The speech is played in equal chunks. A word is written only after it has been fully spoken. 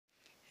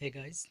Hey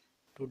guys,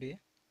 today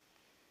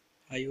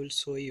I will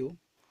show you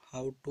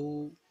how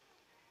to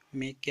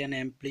make an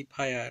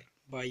amplifier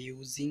by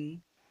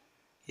using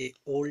a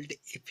old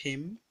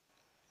FM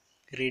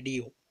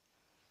radio.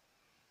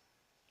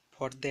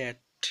 For that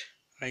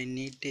I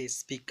need a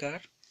speaker,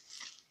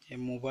 a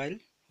mobile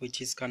which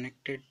is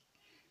connected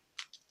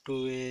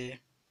to a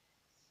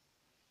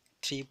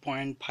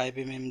 3.5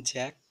 mm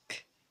jack.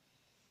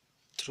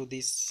 Through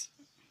this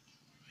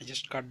I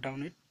just cut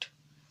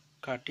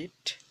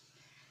it,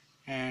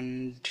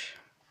 and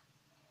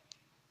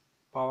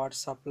power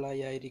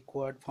supply I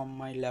required from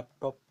my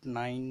laptop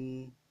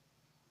 9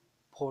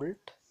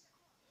 volt,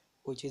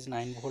 which is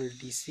 9 volt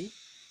DC.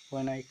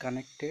 When I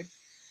connected,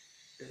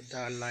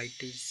 the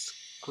light is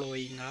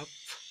glowing up,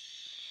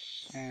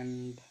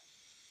 and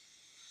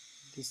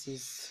this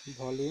is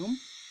volume.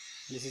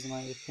 This is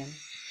my FM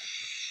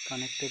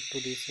connected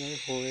to this way.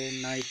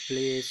 When I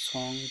play a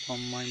song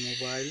from my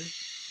mobile,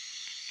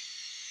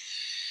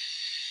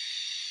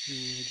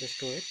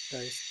 just wait,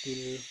 I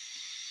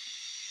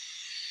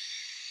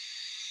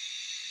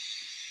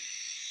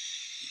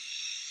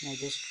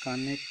just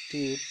connect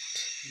it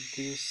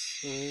this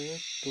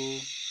way to.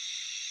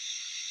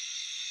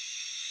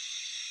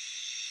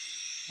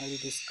 I will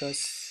discuss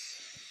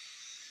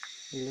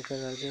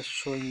later. I just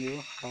showing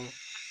you how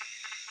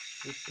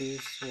it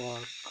is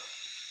work.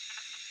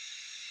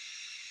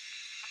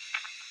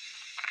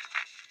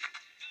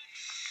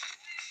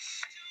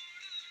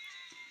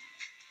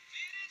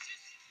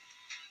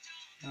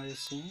 Now you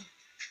see.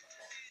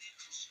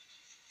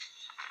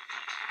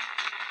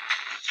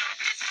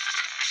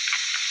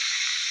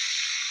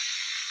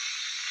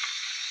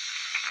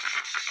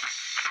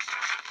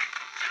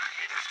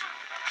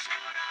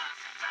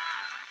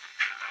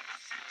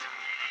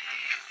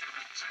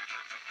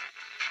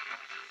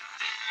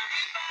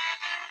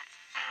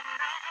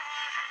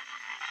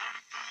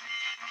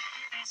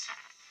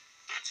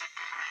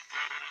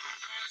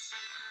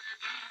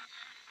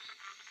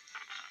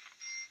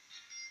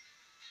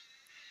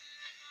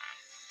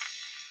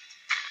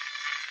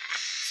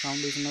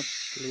 Sound is not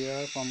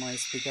clear for my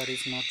speaker,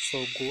 is not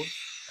so good.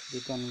 You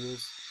can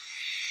use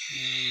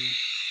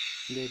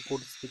the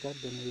good speaker,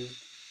 then we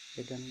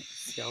get an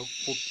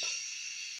output.